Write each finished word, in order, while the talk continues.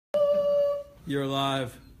You're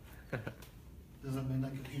alive. Does that mean I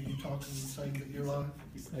can hear you talking and saying that you're live?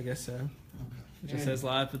 I guess so. Okay. It just says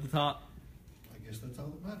live at the top. I guess that's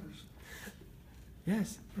all that matters.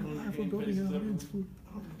 Yes. We're live. We're building an audience.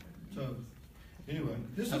 So, anyway,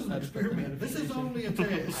 this is an experiment. This is only a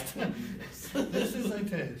test. This is a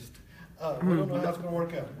test. We don't know how it's going to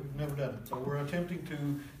work out. We've never done it. So we're attempting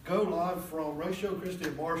to go live from Ratio, Christi,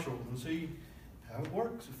 and Marshall and see how it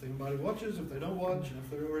works. If anybody watches, if they don't watch, and if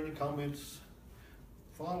there are any comments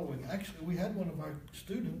following. Actually, we had one of our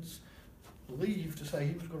students leave to say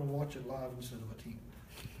he was going to watch it live instead of a team.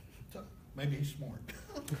 So maybe he's smart.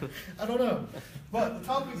 I don't know. But the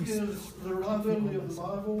topic is the reliability of the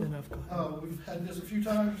Bible. We've had this a few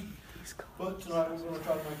times, but tonight we're going to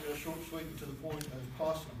try to make it as short, sweet, and to the point as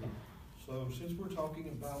possible. So since we're talking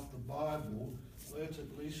about the Bible, let's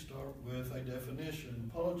at least start with a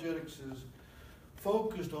definition. Apologetics is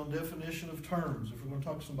focused on definition of terms. If we're going to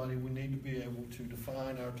talk to somebody, we need to be able to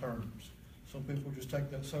define our terms. Some people just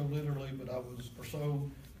take that so literally, but or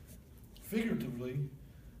so figuratively.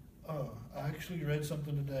 I actually read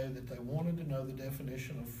something today that they wanted to know the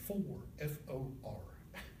definition of for, F-O-R.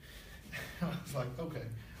 I was like, okay,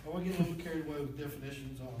 I want to get a little carried away with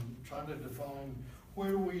definitions on trying to define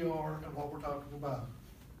where we are and what we're talking about.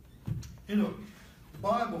 You know, the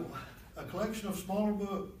Bible, a collection of smaller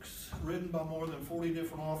books written by more than 40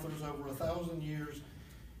 different authors over 1,000 years,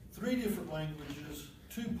 3 different languages,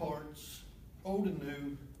 2 parts, old and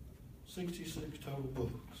new, 66 total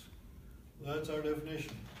books. That's our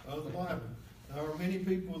definition of the Bible. There are many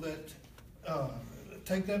people that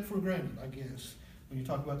take that for granted, I guess. When you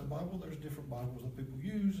talk about the Bible, there's different Bibles that people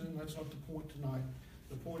use, and that's not the point tonight.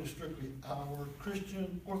 The point is strictly our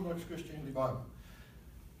Orthodox Christianity Bible.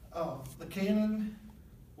 The canon,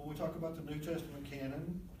 when we talk about the New Testament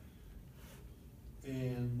canon,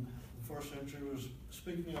 in the first century was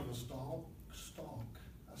speaking of a stalk.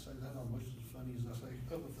 I say that almost as funny as I say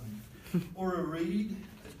other things. Or a reed.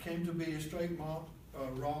 It came to be a straight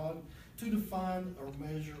rod to define a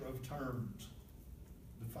measure of terms.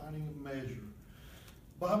 Defining a measure.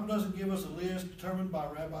 The Bible doesn't give us a list determined by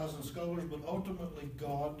rabbis and scholars, but ultimately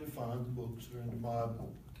God defined the books that are in the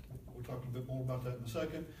Bible. We'll talk a bit more about that in a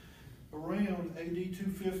second. Around AD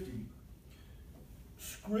 250,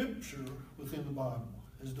 Scripture within the Bible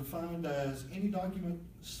is defined as any document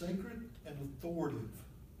sacred and authoritative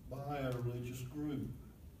by a religious group.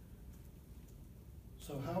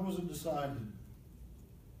 So how was it decided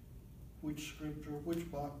which scripture,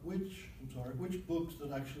 which books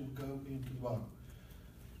that actually would go into the Bible?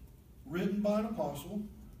 Written by an apostle,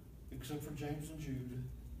 except for James and Jude,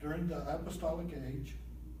 during the apostolic age,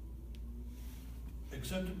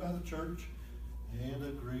 accepted by the church, and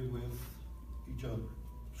agree with each other.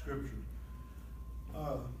 Scripture.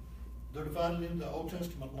 They're divided into Old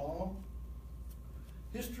Testament law,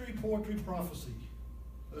 history, poetry, prophecy.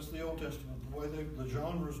 That's the Old Testament. The way the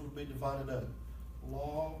genres would be divided up.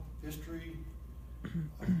 Law, history,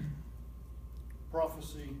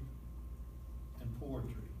 prophecy, and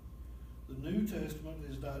poetry. The New Testament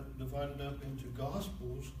is divided up into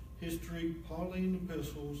Gospels, history, Pauline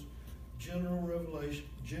epistles, general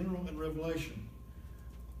and revelation.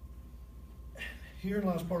 Here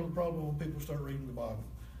lies part of the problem when people start reading the Bible.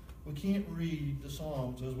 We can't read the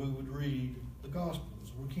Psalms as we would read the Gospels.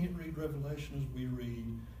 We can't read Revelation as we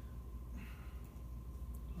read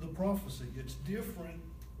the prophecy. It's different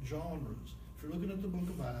genres. If you're looking at the book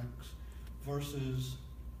of Acts versus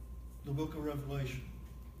the book of Revelation,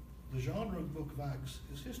 the genre of the book of Acts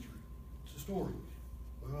is history. It's historic.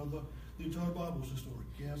 Well, the entire Bible is historic.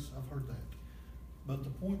 Yes, I've heard that. But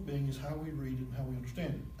the point being is how we read it and how we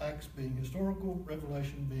understand it. Acts being historical,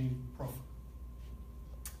 Revelation being prophetical.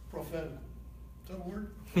 Is that a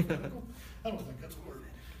word? Prophetical? I don't think that's a word.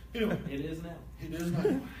 Anyway. It is now. It is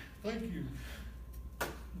now. Thank you.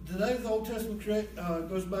 Today's Old Testament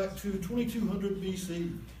goes back to 2200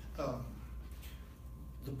 BC.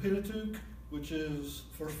 The Pentateuch, which is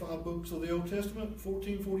the first 5 books of the Old Testament,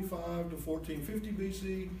 1445 to 1450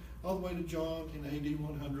 BC, all the way to John in AD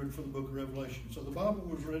 100 for the book of Revelation. So the Bible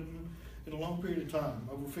was written in a long period of time,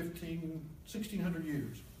 over 1,600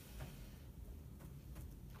 years.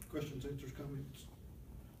 Questions, answers, comments?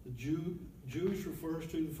 The Jewish refers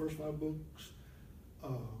to the first 5 books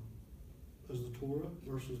as the Torah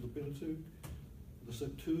versus the Pentateuch. The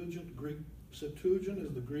Septuagint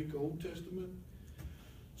is the Greek Old Testament.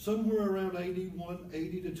 Somewhere around AD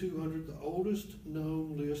 180 to 200, the oldest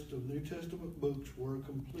known list of New Testament books were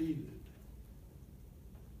completed.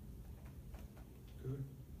 Okay.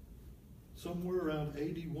 Somewhere around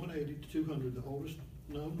AD 180 to 200, the oldest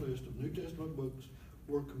known list of New Testament books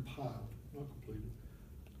were compiled, not completed.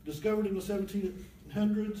 discovered in the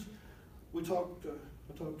 1700s. I talked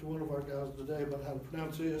to one of our guys today about how to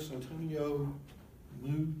pronounce this. Antonio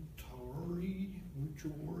Mutari,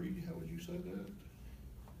 how would you say that?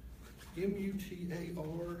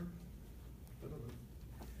 M-U-T-A-R, I don't know.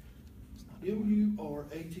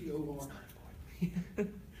 M-U-R-A-T-O-R.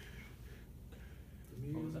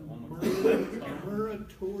 What was that one?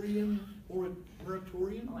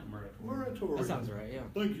 Muratorian? I like Muratorian. That sounds right, yeah.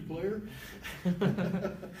 Thank you, Blair.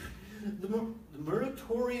 The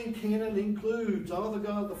Muratorian canon includes all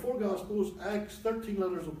the four Gospels, Acts, 13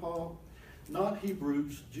 letters of Paul, not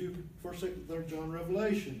Hebrews, Jude, 1st, 2nd, 3rd John,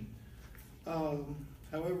 Revelation. However,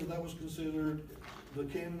 that was considered the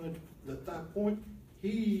canon at that point.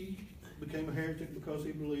 He became a heretic because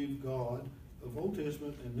he believed God of Old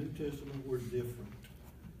Testament and New Testament were different.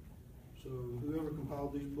 So whoever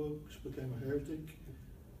compiled these books became a heretic,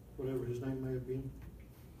 whatever his name may have been.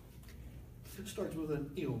 It starts with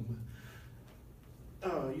an M.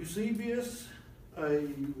 Eusebius, a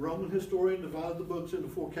Roman historian, divided the books into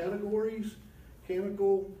four categories: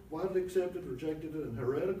 canonical, widely accepted, rejected, and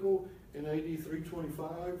heretical in AD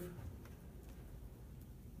 325.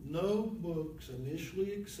 No books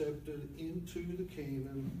initially accepted into the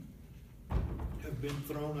canon have been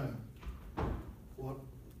thrown out.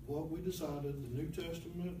 What we decided, the New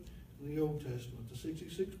Testament and the Old Testament, the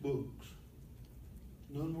 66 books,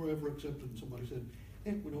 none were ever accepted, and somebody said,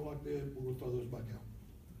 we don't like that, we'll throw those back out.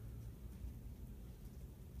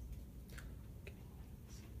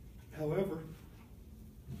 However,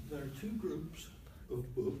 there are two groups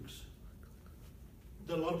of books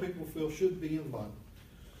that a lot of people feel should be in the Bible.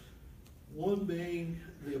 One being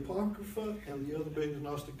the Apocrypha and the other being the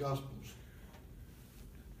Gnostic Gospels.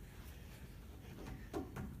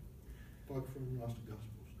 Apocrypha and Gnostic Gospels.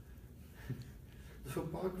 The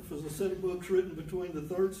Apocrypha is a set of books written between the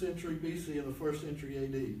 3rd century BC and the 1st century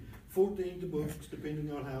AD. 14 books, depending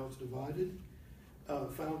on how it's divided.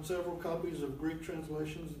 Found several copies of Greek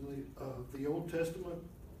translations in the Old Testament,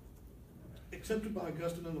 accepted by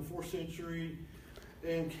Augustine in the 4th century,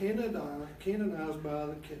 and canonized by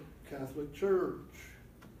the Catholic Church.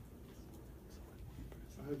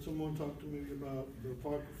 I had someone talk to me about the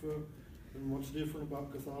Apocrypha and what's different about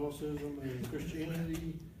Catholicism and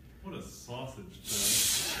Christianity. What a sausage,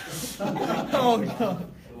 John. Oh, no.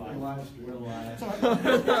 We're alive.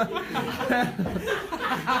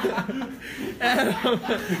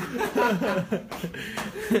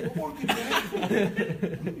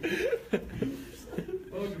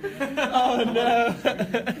 Oh, no.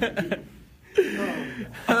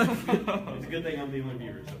 It's a good thing I'm the only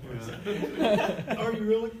viewer so far. Are you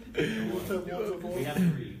really? What's up, We have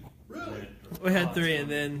 3. Really? We had 3 and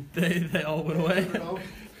then they all went away.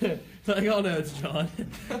 It's like, oh no, it's John.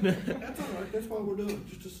 That's all right. That's why we're doing it,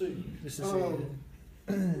 just to see. Just to see.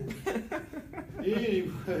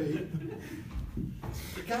 Anyway,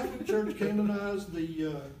 the Catholic Church canonized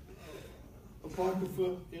the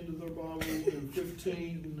Apocrypha into their Bible in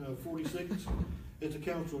 1546 at the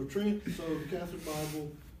Council of Trent. So the Catholic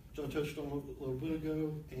Bible, which I touched on a little bit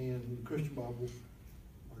ago, and the Christian Bible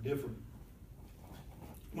are different.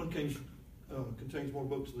 One contains more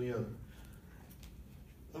books than the other.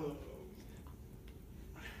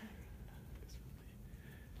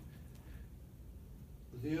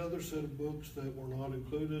 The other set of books that were not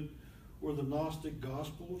included were the Gnostic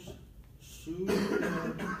Gospels,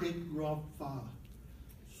 Pseudepigrapha. I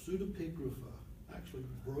actually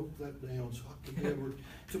broke that down so I could ever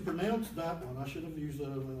to pronounce that one. I should have used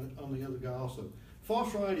that on the other guy also.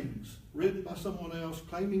 False writings written by someone else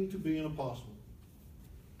claiming to be an apostle.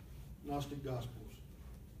 Gnostic Gospels.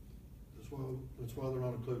 That's why they're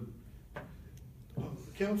not included.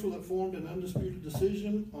 The council that formed an undisputed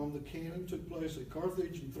decision on the canon took place at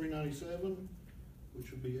Carthage in 397, which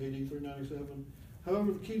would be AD 397.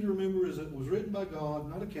 However, the key to remember is that it was written by God,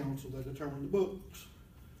 not a council that determined the books.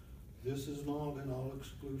 This is not an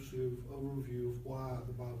all-exclusive overview of why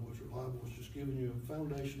the Bible is reliable. It's just giving you a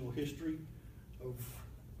foundational history of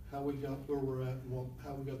how we got where we're at and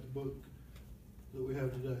how we got the book that we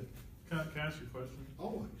have today. Can I ask you a question?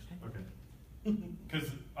 Always. Okay.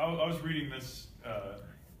 Because I was reading this,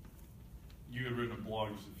 you had written a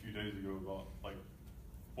blog just a few days ago about like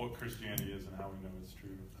what Christianity is and how we know it's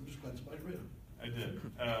true. I'm just glad somebody read it. I did.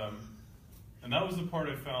 And that was the part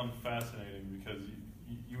I found fascinating because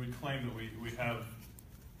you would claim that we have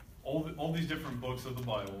all these different books of the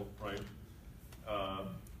Bible, right?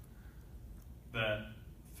 That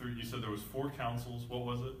through, you said there was 4 councils. What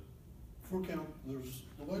was it? 4 count. There's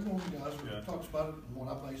the way one of the guys talks about it, and what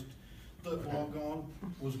I based the blog on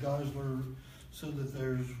was Geisler said that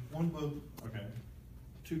there's 1 book, Okay.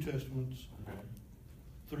 2 testaments, Okay.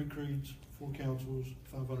 3 creeds, 4 councils,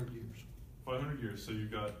 500 years. 500 years. So you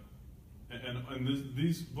got, and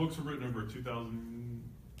these books were written over a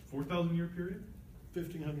 4,000 year period?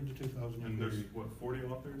 1,500 to 2,000 And years. there's, what, 40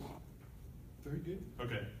 authors? Very good.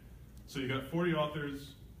 Okay. So you got 40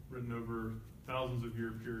 authors written over thousands of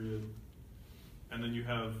year period. And then you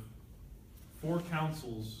have 4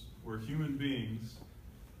 councils where human beings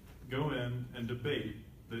go in and debate.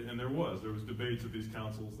 And there was debates at these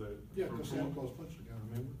councils that... Yeah, because Santa Claus punched the guy,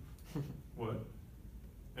 remember? What?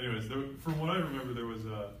 Anyways, from what I remember, there was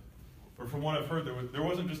or from what I've heard, there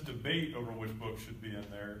wasn't just debate over which book should be in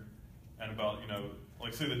there, and about,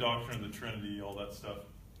 like say the doctrine of the Trinity, all that stuff.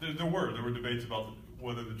 There were debates about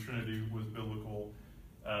whether the Trinity was biblical,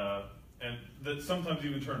 and that sometimes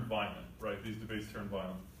even turned violent. Right? These debates turned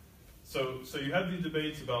violent. So you had these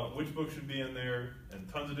debates about which book should be in there, and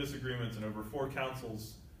tons of disagreements, and over 4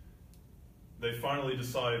 councils, they finally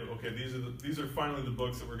decide, okay, these are finally the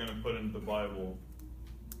books that we're going to put into the Bible.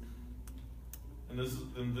 And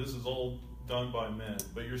this is all done by men.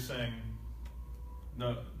 But you're saying,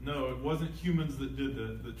 no, it wasn't humans that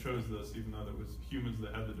that chose this, even though it was humans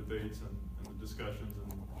that had the debates and the discussions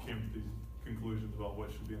and came to these conclusions about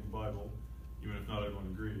what should be in the Bible, even if not everyone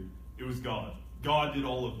agreed. It was God. God did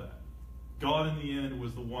all of that. God in the end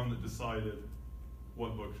was the one that decided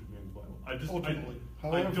what book should be in the Bible.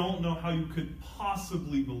 I don't know how you could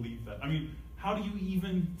possibly believe that. I mean, how do you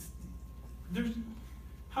even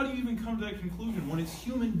come to that conclusion when it's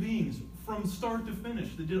human beings from start to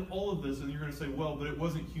finish that did all of this, and you're going to say, well, but it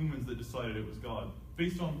wasn't humans that decided it was God.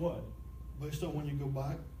 Based on what? Based on when you go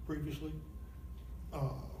back previously,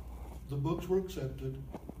 the books were accepted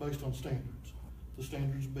based on standards. The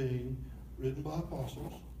standards being written by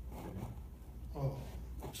apostles,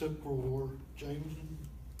 except for James and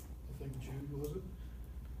I think Jude, was it?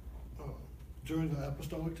 During the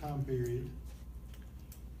apostolic time period,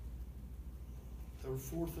 there were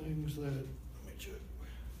 4 things that, let me check.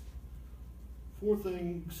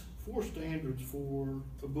 4 standards for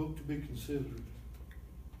a book to be considered.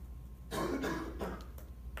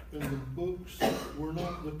 And the books were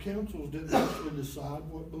not, the councils didn't actually decide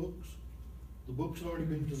what books. The books had already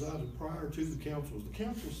been decided prior to the councils. The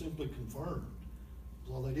councils simply confirmed.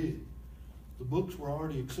 That's all they did. The books were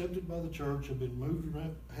already accepted by the church, had been moved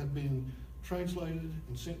around, had been translated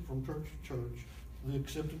and sent from church to church, the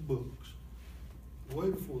accepted books, way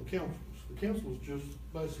before the councils. The councils just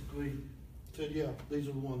basically said, yeah, these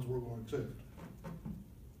are the ones we're going to accept.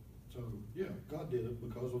 So, yeah, God did it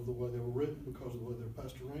because of the way they were written, because of the way they were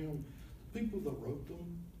passed around, the people that wrote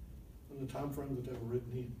them, and the time frame that they were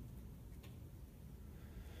written in.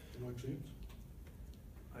 Does that make sense?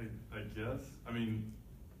 I guess. I mean,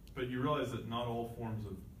 but you realize that not all forms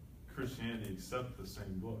of Christianity accept the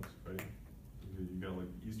same books, right? You got like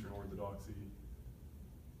Eastern Orthodoxy,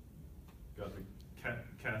 got the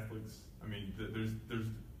Catholics. I mean, that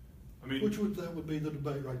would be the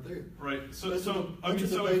debate right there. Right. So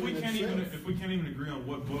if we can't even agree on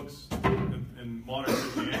what books in modern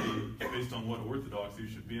Christianity, based on what orthodoxy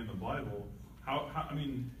should be in the Bible,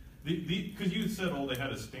 because you said all they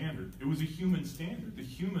had a standard. It was a human standard. The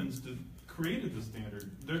humans created the standard.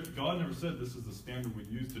 God never said this is the standard we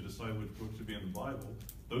use to decide which book should be in the Bible.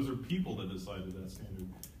 Those are people that decided that standard.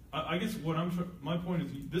 I guess my point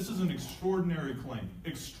is, this is an extraordinary claim.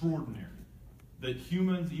 Extraordinary. That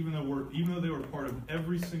humans, even though they were part of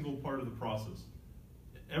every single part of the process,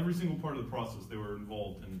 they were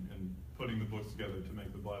involved in putting the books together to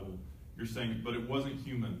make the Bible. You're saying, but it wasn't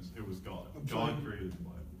humans, it was God. God created the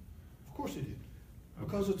Bible. Of course he did.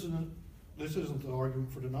 Because this isn't the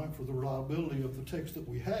argument for tonight for the reliability of the text that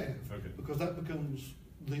we have, because that becomes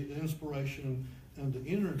the inspiration and the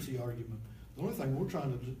inerrancy argument. The only thing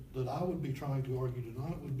that I would be trying to argue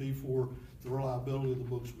tonight would be for the reliability of the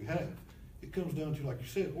books we have. It comes down to, like you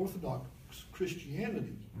said, Orthodox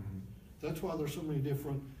Christianity. Mm-hmm. That's why there's so many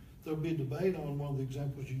different. There'll be a debate on one of the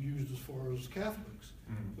examples you used as far as Catholics.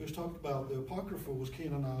 Mm-hmm. We just talked about the Apocrypha was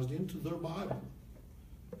canonized into their Bible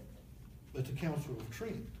at the Council of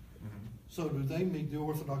Trent. Mm-hmm. So do they meet the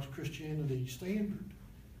Orthodox Christianity standard?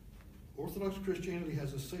 Orthodox Christianity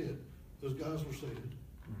has a set, as Geisler said,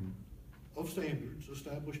 of standards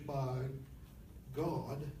established by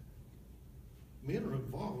God. Men are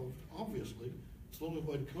involved, obviously. It's the only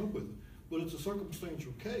way to come up with it. But it's a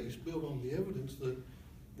circumstantial case built on the evidence that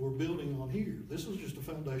we're building on here. This is just a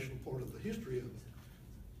foundational part of the history of it.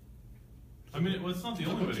 I mean, it's not the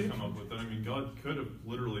only way to come up with it. I mean, God could have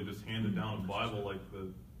literally just handed down a Bible like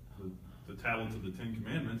the tablets of the 10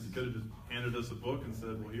 Commandments. He could have just handed us a book and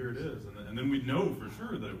said, well, here it is. And then we'd know for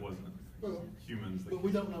sure that it wasn't humans. But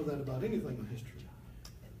we don't know that about anything in history.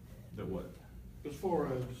 That what? as far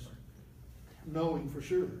as knowing for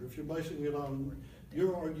sure. If you're basing it on,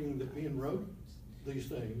 you're arguing that men wrote these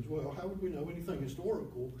things, well, how would we know anything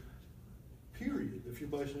historical, period, if you're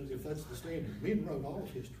basing it, if that's the standard? Men wrote all of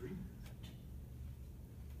history.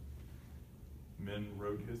 Men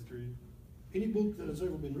wrote history? Any book that has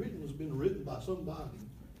ever been written has been written by somebody.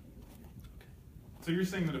 So you're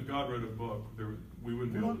saying that if God wrote a book, we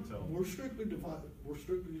wouldn't be able to tell? We're strictly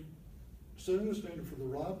setting the standard for the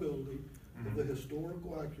reliability of the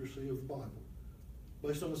historical accuracy of the Bible,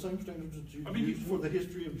 based on the same standards that you use for the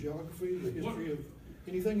history of geography, the history of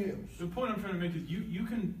anything else. The point I'm trying to make is you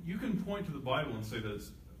can point to the Bible and say that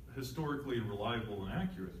it's historically reliable and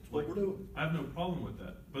accurate. That's what we're doing. I have no problem with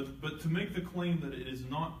that. But to make the claim that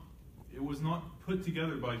it was not put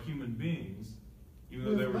together by human beings, even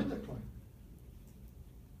though they were made that claim.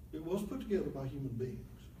 It was put together by human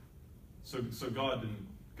beings. So God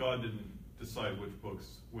didn't decide which books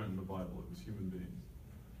went in the Bible. It was human beings.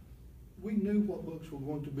 We knew what books were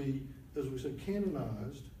going to be, as we said,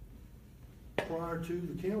 canonized prior to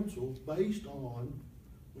the council, based on,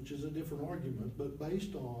 which is a different argument, but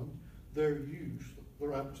based on their use,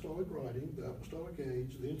 their apostolic writing, the apostolic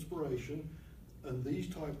age, the inspiration, and these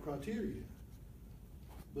type criteria.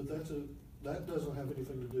 But that doesn't have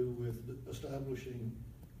anything to do with establishing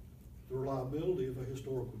the reliability of a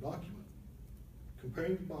historical document.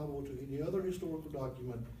 Comparing the Bible to any other historical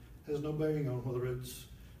document has no bearing on whether it's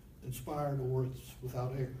inspired or it's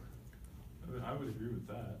without error. I would agree with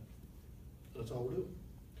that. That's all we're doing.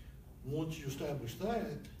 Once you establish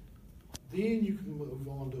that, then you can move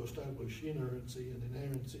on to establish inerrancy and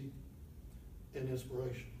inerrancy and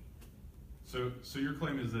inspiration. So your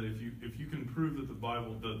claim is that if you can prove that the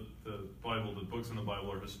books in the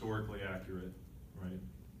Bible are historically accurate, right?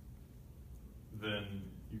 Then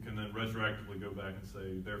you can then retroactively go back and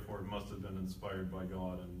say, therefore, it must have been inspired by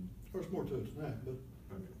God. And there's more to it than that, but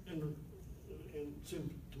okay.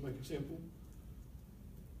 To make it simple,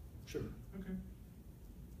 sure. Okay.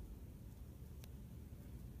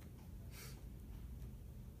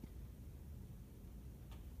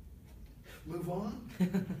 Move on?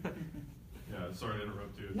 Yeah, sorry to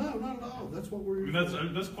interrupt you. No, not at all. That's what we're. I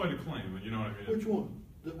mean, that's quite a claim, you know what I mean? Which one?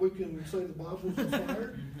 That we can say the Bible's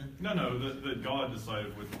inspired? No, that God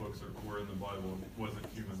decided which books were in the Bible. It wasn't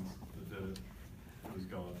humans that did it. It was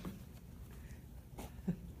God.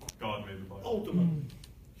 God made the Bible. Ultimately,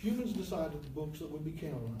 humans decided the books that would be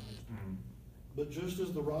canonized. Mm-hmm. But just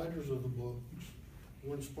as the writers of the books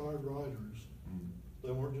were inspired writers,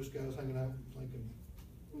 they weren't just guys hanging out and thinking,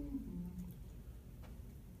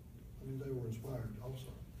 I mean, they were inspired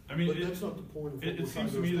also. I mean, but that's not the point of what it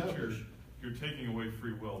seems to me that you're taking away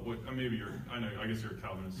free will. Maybe I guess you're a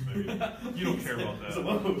Calvinist. Maybe you don't care about that.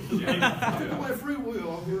 Take away free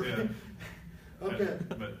will. Yeah. Okay.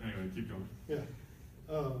 But anyway, keep going. Yeah.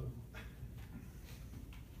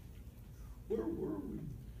 Where were we?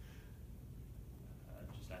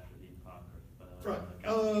 Just after the Apocrypha.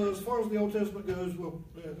 Right. As far as the Old Testament goes, well,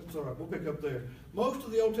 yeah, that's all right. We'll pick up there. Most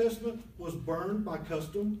of the Old Testament was burned by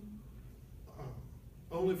custom.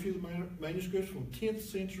 Only a few of the manuscripts from 10th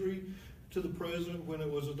century to the present, when it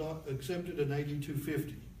was accepted in AD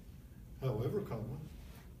 250. However, Colin,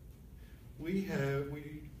 we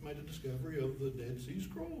made a discovery of the Dead Sea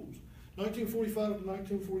Scrolls. 1945 to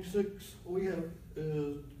 1946, we have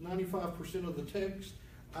 95% of the text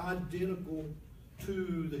identical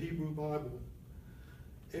to the Hebrew Bible.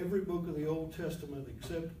 Every book of the Old Testament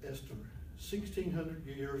except Esther, 1,600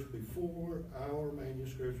 years before our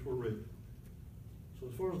manuscripts were written. So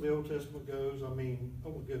as far as the Old Testament goes, I mean, oh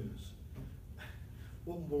my goodness.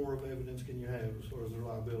 What more of evidence can you have as far as the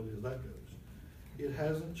reliability as that goes? It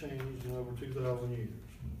hasn't changed in over 2,000 years.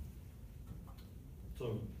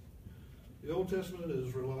 So, the Old Testament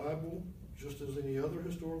is reliable, just as any other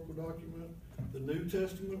historical document. The New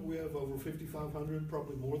Testament, we have over 5,500,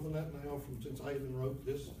 probably more than that now, since I even wrote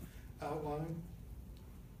this outline.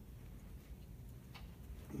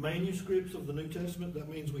 Manuscripts of the New Testament, that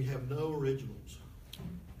means we have no originals.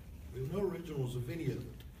 We have no originals of any of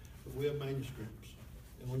it, but we have manuscripts.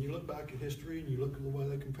 And when you look back at history and you look at the way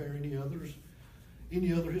they compare any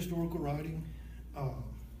other historical writing,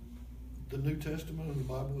 the New Testament and the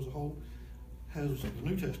Bible as a whole the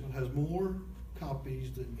New Testament has more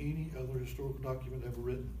copies than any other historical document ever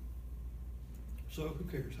written. So who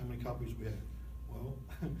cares how many copies we have? Well,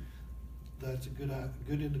 that's a good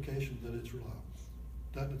indication that it's reliable.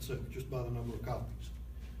 That in itself, just by the number of copies.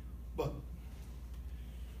 But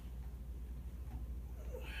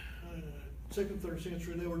 2nd, 3rd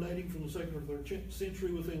century, they were dating from the 2nd or 3rd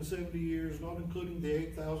century within 70 years, not including the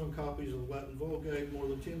 8,000 copies of the Latin Vulgate, more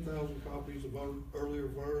than 10,000 copies of earlier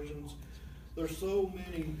versions. there's so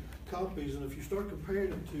many copies, and if you start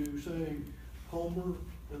comparing it to, say, Homer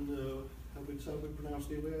and the, how we pronounce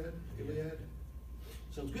the Iliad?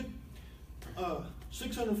 Sounds good?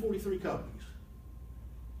 643 copies,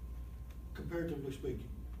 comparatively speaking,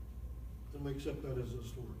 and we accept that as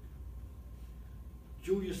historic.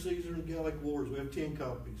 Julius Caesar and the Gallic Wars, we have 10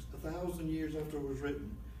 copies. 1,000 years after it was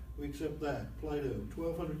written, we accept that. Plato,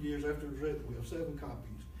 1,200 years after it was written, we have 7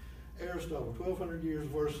 copies. Aristotle, 1,200 years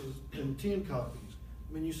versus and 10 copies.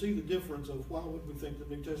 I mean, you see the difference of why would we think the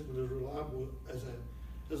New Testament is reliable as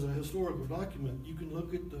a historical document. You can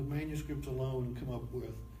look at the manuscripts alone and come up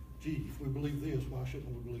with, gee, if we believe this, why shouldn't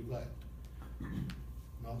we believe that?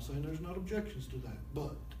 Not saying there's not objections to that,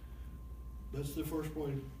 but that's the first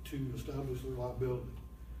point to establish the reliability.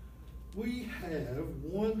 We have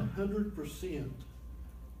 100%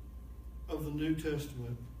 of the New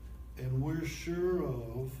Testament, and we're sure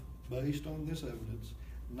of, based on this evidence,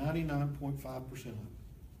 99.5% of it.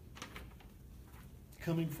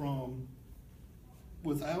 Coming from,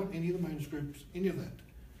 without any of the manuscripts, any of that.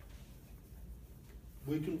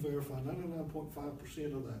 We can verify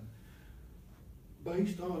 99.5% of that.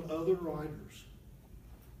 Based on other writers.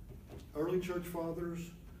 Early church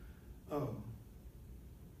fathers, from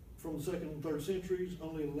the 2nd and 3rd centuries,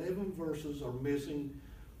 only 11 verses are missing,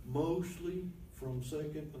 mostly from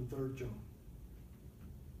 2nd and 3rd John.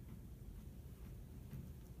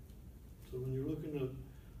 So when you're looking at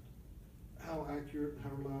how accurate,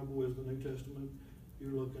 how reliable is the New Testament,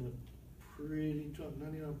 you're looking at pretty tough,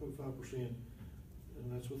 99.5%, and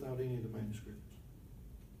that's without any of the manuscripts.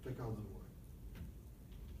 Take all of them away.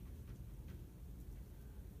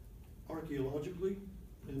 Archaeologically,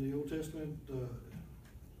 in the Old Testament,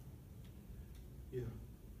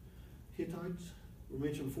 Hittites were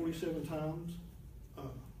mentioned 47 times.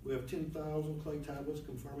 We have 10,000 clay tablets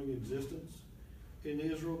confirming existence. In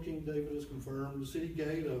Israel, King David is confirmed. The city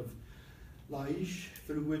gate of Laish,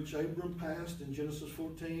 through which Abram passed in Genesis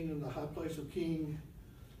 14, and the high place of King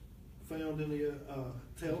found in the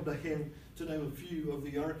Tel Dan, to name a few of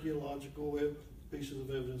the archaeological pieces of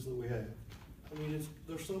evidence that we have. I mean,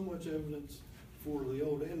 there's so much evidence for the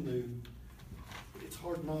Old and New, it's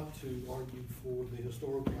hard not to argue for the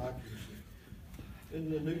historical accuracy. In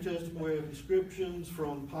the New Testament, we have inscriptions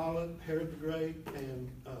from Pilate, Herod the Great, and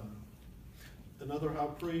another high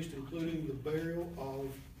priest, including the burial of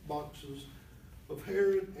boxes of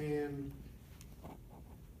Herod and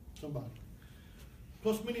somebody.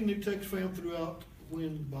 Plus many new texts found throughout where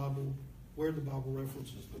the Bible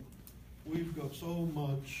references them. We've got so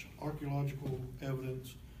much archaeological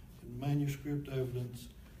evidence and manuscript evidence.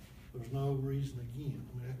 There's no reason, again,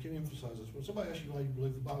 I mean, I can't emphasize this. When somebody asks you why you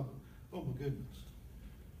believe the Bible, oh my goodness.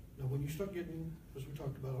 Now when you start getting, as we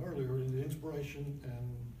talked about earlier, into inspiration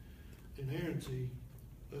and inerrancy,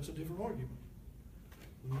 that's a different argument.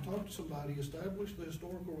 When you talk to somebody, establish the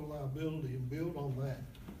historical reliability and build on that.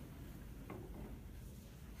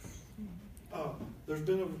 There's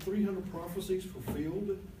been over 300 prophecies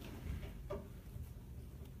fulfilled.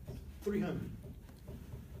 300.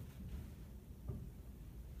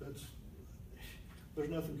 There's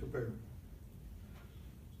nothing comparable.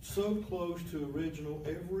 So close to original,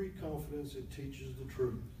 every confidence it teaches the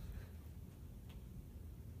truth.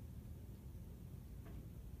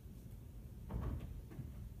 How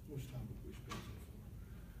much time would we spend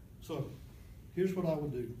so far? So, here's what I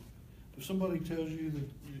would do. If somebody tells you that,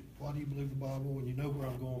 why do you believe the Bible, and you know where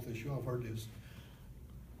I'm going with this, you all have heard this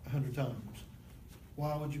 100 times.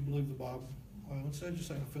 Why would you believe the Bible? Well, instead of just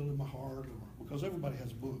saying I feel it in my heart, or because everybody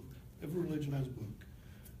has a book. Every religion has a book.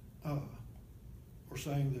 Or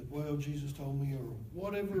saying that, well, Jesus told me, or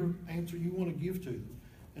whatever answer you want to give to them.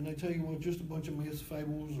 And they tell you, well, just a bunch of myths,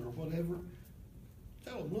 fables, or whatever.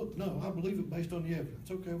 Tell them, look, no, I believe it based on the evidence.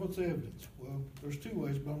 Okay, what's the evidence? Well, there's 2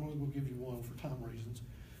 ways, but I'm only going to give you one for time reasons.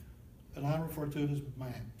 And I refer to it as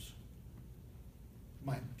maps.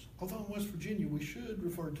 Maps. Although in West Virginia, we should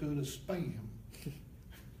refer to it as spam.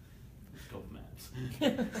 Golf maps.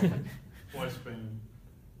 Why spam?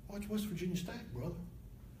 Watch West Virginia State, brother.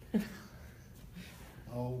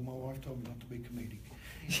 Oh, my wife told me not to be comedic.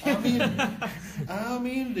 I'm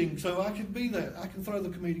ending, so I can be that. I can throw the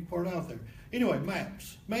comedic part out there. Anyway,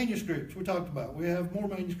 maps, manuscripts, we talked about. We have more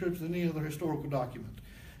manuscripts than any other historical document.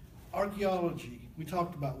 Archaeology, we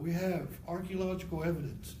talked about. We have archaeological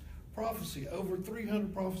evidence. Prophecy, over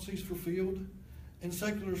 300 prophecies fulfilled, and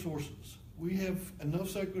secular sources. We have enough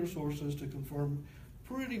secular sources to confirm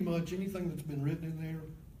pretty much anything that's been written in there.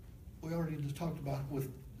 We already just talked about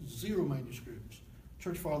with 0 manuscripts,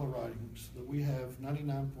 church father writings, that we have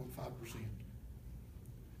 99.5%.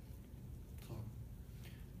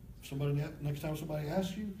 So, next time somebody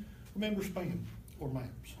asks you, Remember spam or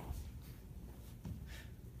maps.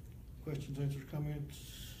 Questions, answers, comments?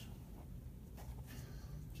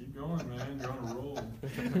 Keep going, man. You're on a roll.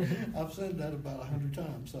 I've said that about 100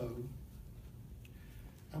 times, so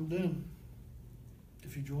I'm done.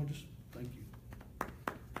 If you joined us, thank you.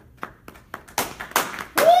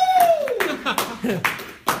 Woo!